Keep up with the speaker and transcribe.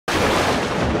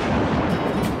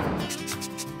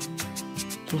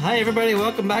Hi everybody,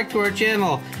 welcome back to our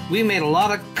channel. We made a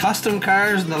lot of custom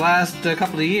cars in the last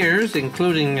couple of years,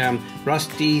 including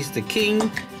Rusty's the King,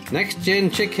 Next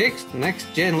Gen Chick Hicks, Next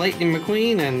Gen Lightning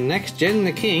McQueen, and Next Gen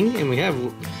the King. And we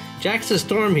have Jackson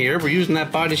Storm here. We're using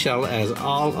that body shell as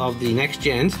all of the Next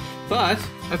Gens. But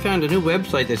I found a new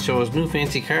website that shows new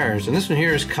fancy cars, and this one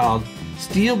here is called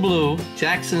Steel Blue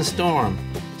Jackson Storm.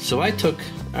 So I took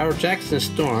our Jackson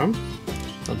Storm,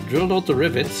 I drilled out the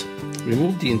rivets,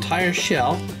 removed the entire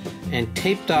shell, and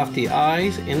taped off the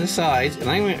eyes and the sides, and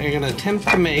I'm going to attempt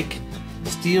to make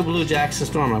Steel Blue Jackson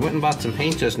Storm. I went and bought some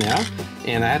paint just now,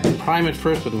 and I had to prime it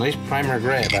first with a nice primer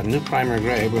gray. I bought a new primer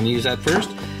gray. We're going to use that first.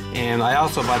 And I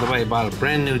also, by the way, bought a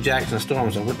brand new Jackson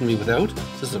Storm, so I wouldn't be without.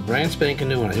 This is a brand spanking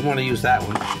new one. I didn't want to use that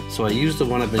one, so I used the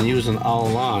one I've been using all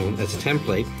along as a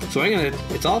template. So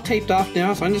it's all taped off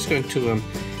now, so I'm just going to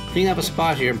clean up a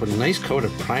spot here and put a nice coat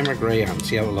of primer gray on,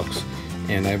 see how it looks.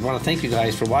 And I want to thank you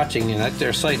guys for watching, and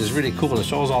their site is really cool. It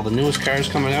shows all the newest cars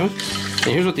coming out. And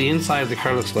here's what the inside of the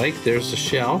car looks like. There's the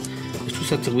shell, there's two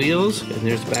sets of wheels, and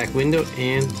there's the back window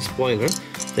and the spoiler.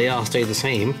 They all stay the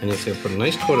same, and it's going to put a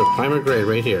nice coat of primer gray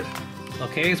right here.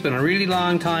 Okay, it's been a really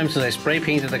long time since I spray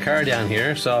painted the car down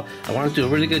here, so I want to do a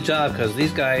really good job because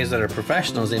these guys that are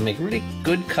professionals, they make really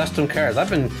good custom cars. I've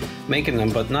been making them,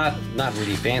 but not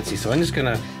really fancy. So I'm just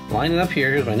going to line it up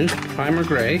here. Here's my new primer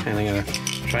gray, and I'm going to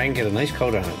try and get a nice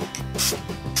coat on it.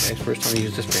 Okay, first time I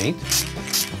use this paint.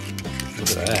 Look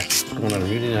at that, it's going on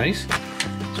really nice.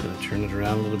 Just going to turn it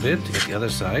around a little bit to get the other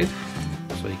side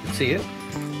so you can see it.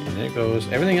 And there it goes.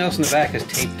 Everything else in the back is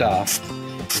taped off,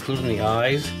 including the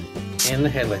eyes and the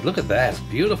headlight. Look at that, it's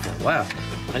beautiful. Wow,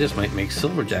 I just might make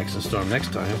silver Jackson Storm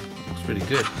next time. Looks pretty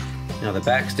good. Now the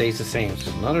back stays the same,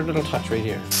 so another little touch right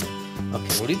here.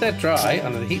 Okay, we'll leave that dry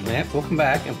under the heat lamp. We'll come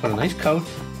back and put a nice coat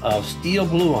of steel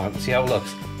blue on it. See how it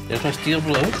looks. There's my steel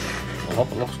blue. I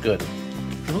hope it looks good.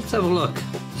 Now let's have a look.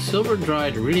 Silver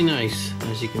dried really nice,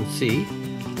 as you can see.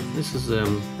 This is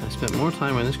I spent more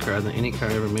time on this car than any car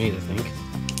I ever made, I think.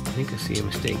 I think I see a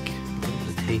mistake.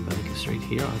 The tape, I think it's right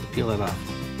here. I'll have to peel that off.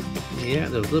 Yeah,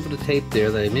 there's a little bit of tape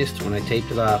there that I missed when I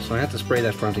taped it off, so I have to spray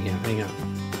that front again. Hang on.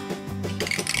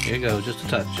 Here you go, just a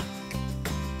touch.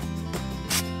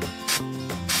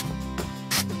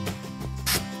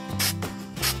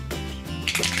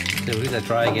 So we'll leave that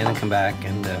dry again and come back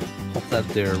and hope that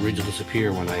their ridge will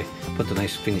disappear when I put the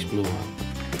nice finished blue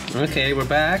on. Okay, we're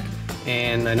back,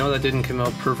 and I know that didn't come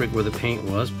out perfect where the paint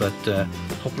was, but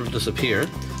hope it'll disappear.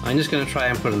 I'm just going to try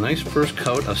and put a nice first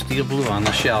coat of steel blue on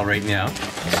the shell right now,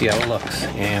 see how it looks.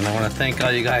 And I want to thank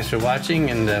all you guys for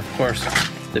watching, and of course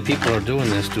the people who are doing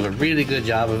this do a really good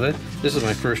job of it. This is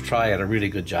my first try at a really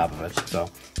good job of it, so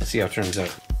let's see how it turns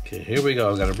out. Okay, here we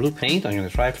go. I've got a blue paint. I'm going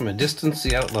to try it from a distance,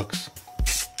 see how it looks.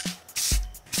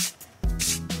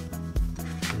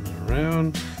 Turn it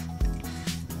around.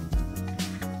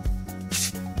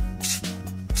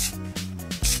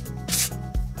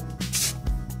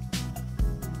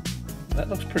 That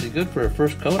looks pretty good for a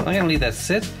first coat. I'm going to leave that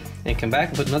sit and come back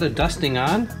and put another dusting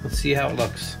on. Let's see how it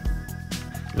looks.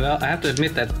 Well, I have to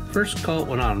admit that first coat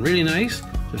went on really nice.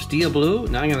 So steel blue.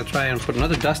 Now I'm going to try and put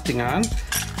another dusting on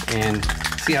and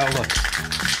see how it looks.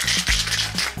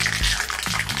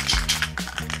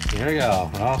 Here we go.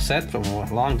 We're all set from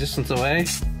a long distance away.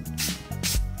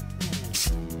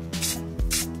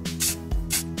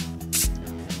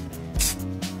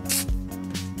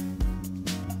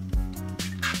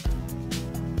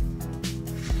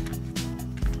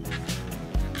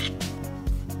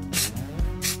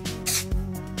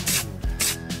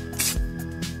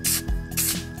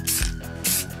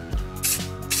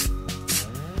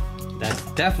 That's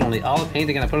definitely all the paint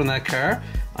I'm going to put on that car.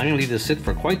 I'm going to leave this sit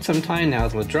for quite some time now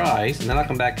until it dries, and then I'll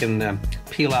come back and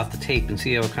peel off the tape and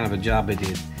see what kind of a job I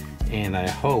did. And I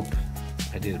hope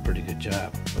I did a pretty good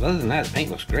job. But other than that, the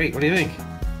paint looks great. What do you think?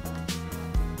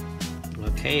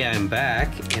 Okay, I'm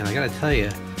back, and I got to tell you,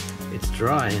 it's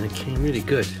dry and it came really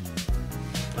good.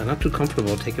 I'm not too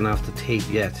comfortable taking off the tape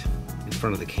yet in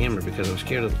front of the camera because I'm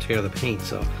scared it'll tear the paint,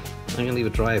 so I'm going to leave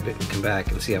it dry a bit and come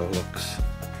back and see how it looks.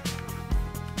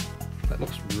 That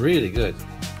looks really good.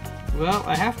 Well,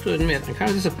 I have to admit, I'm kind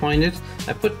of disappointed.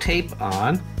 I put tape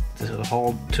on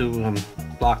to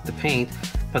block the paint,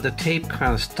 but the tape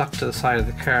kind of stuck to the side of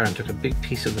the car and took a big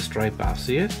piece of the stripe off.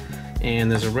 See it?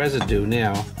 And there's a residue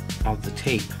now of the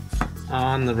tape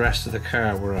on the rest of the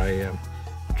car where I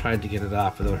tried to get it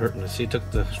off without hurting it. See, it took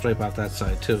the stripe off that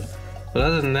side too. But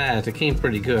other than that, it came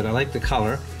pretty good. I like the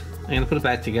color. I'm going to put it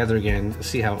back together again to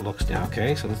see how it looks now,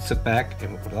 okay? So let's sit back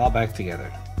and we'll put it all back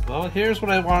together. Well, here's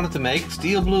what I wanted to make,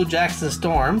 Steel Blue Jackson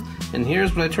Storm, and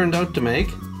here's what I turned out to make.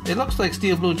 It looks like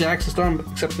Steel Blue Jackson Storm,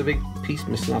 except the big piece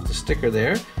missing off the sticker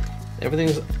there.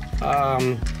 Everything's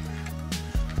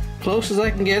close as I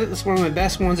can get it. It's one of my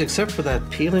best ones, except for that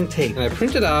peeling tape. And I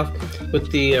printed off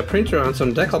with the printer on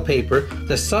some decal paper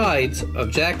the sides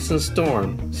of Jackson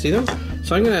Storm. See them?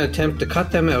 So I'm going to attempt to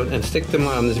cut them out and stick them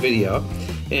on this video.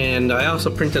 And I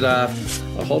also printed off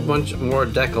a whole bunch more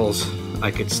decals I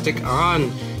could stick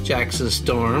on Jackson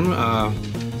Storm.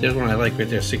 There's one I like right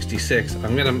there, 66.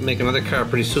 I'm going to make another car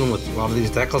pretty soon with a lot of these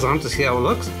decals on to see how it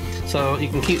looks. So you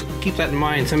can keep that in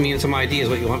mind, send me in some ideas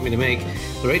what you want me to make.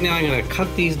 But right now I'm going to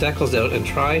cut these decals out and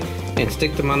try and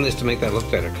stick them on this to make that look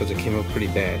better, because it came out pretty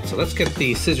bad. So let's get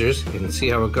the scissors and see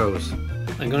how it goes.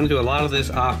 I'm going to do a lot of this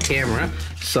off camera,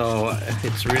 so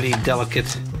it's really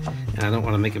delicate and I don't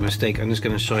want to make a mistake. I'm just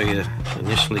going to show you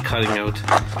initially cutting out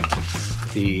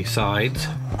the sides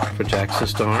for Jackson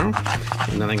Storm,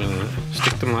 and then I'm going to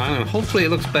stick them on and hopefully it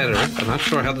looks better. I'm not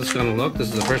sure how this is going to look. This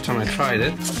is the first time I tried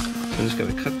it. I'm just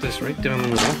going to cut this right down the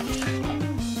middle,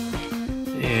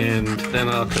 and then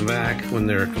I'll come back when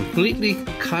they're completely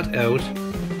cut out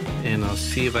and I'll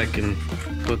see if I can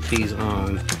put these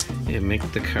on and make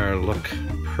the car look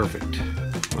perfect.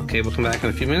 Okay, we'll come back in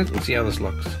a few minutes and see how this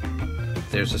looks.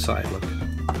 There's the side look.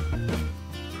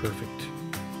 Perfect.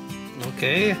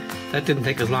 Okay, that didn't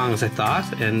take as long as I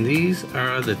thought, and these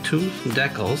are the two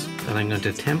decals that I'm going to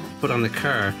attempt to put on the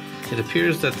car. It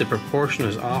appears that the proportion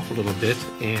is off a little bit,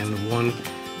 and one,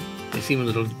 they seem a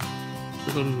little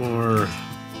more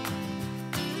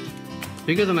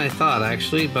bigger than I thought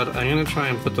actually, but I'm going to try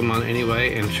and put them on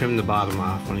anyway and trim the bottom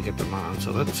off when I get them on.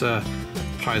 So let's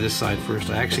try this side first.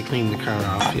 I actually cleaned the car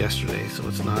off yesterday, so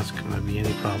it's not going to be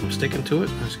any problem sticking to it.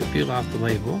 I'm just going to peel off the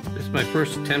label. This is my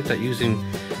first attempt at using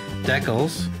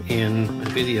decals in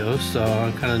videos, so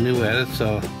I'm kind of new at it,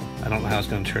 so I don't know how it's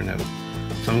going to turn out.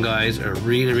 Some guys are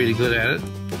really good at it,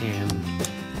 and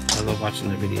I love watching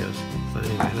their videos. But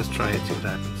anyway, let's try it, see what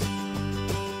happens.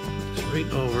 Just right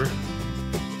over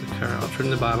the car. I'll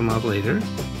trim the bottom off later. A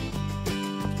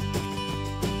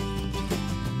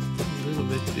little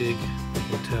bit big, you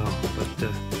can tell, but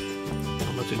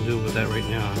not much I can do with that right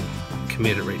now. I'm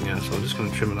committed right now, so I'm just going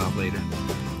to trim it off later.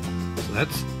 So that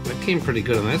came pretty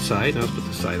good on that side. Now let's put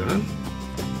the side on.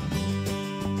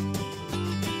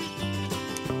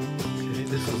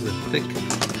 This is a thick,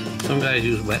 some guys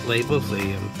use wet labels.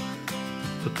 They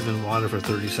put them in water for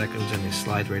 30 seconds and they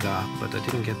slide right off, but I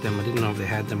didn't get them. I didn't know if they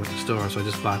had them at the store, so I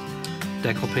just bought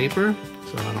decal paper,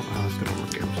 so I don't know how it's going to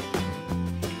look out.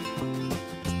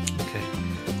 Okay,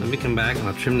 let me come back and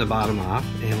I'll trim the bottom off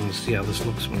and we'll see how this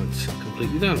looks when it's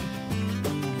completely done.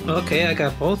 Okay, I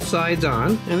got both sides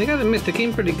on, and I gotta admit, they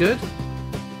came pretty good.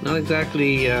 Not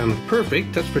exactly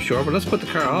perfect, that's for sure, but let's put the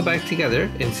car all back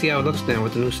together and see how it looks now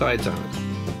with the new sides on it.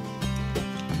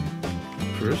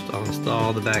 First, I'll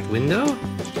install the back window.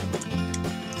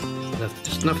 Left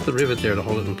just enough of the rivet there to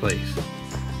hold it in place.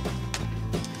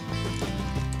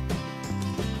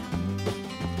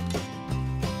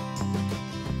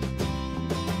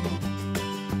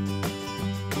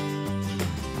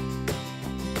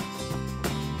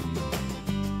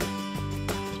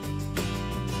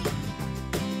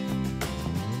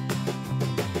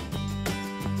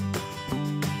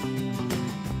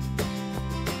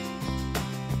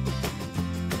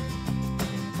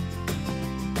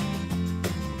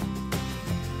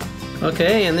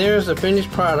 Okay, and there's the finished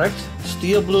product.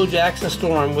 Steel Blue Jackson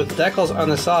Storm with decals on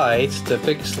the sides to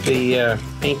fix the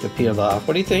paint that peeled off.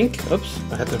 What do you think? Oops,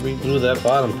 I had to re-glue that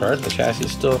bottom part. The chassis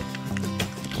is still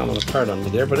coming apart on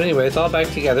me there. But anyway, it's all back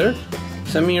together.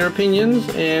 Send me your opinions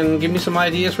and give me some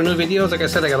ideas for new videos. Like I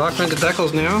said, I got all kinds of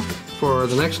decals now for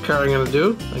the next car I'm going to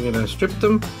do. I'm going to strip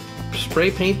them,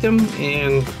 spray paint them,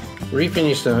 and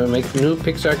refinish them and make new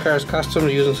Pixar cars custom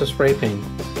using some spray paint.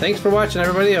 Thanks for watching,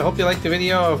 everybody. I hope you liked the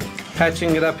video of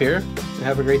patching it up here.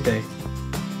 Have a great day.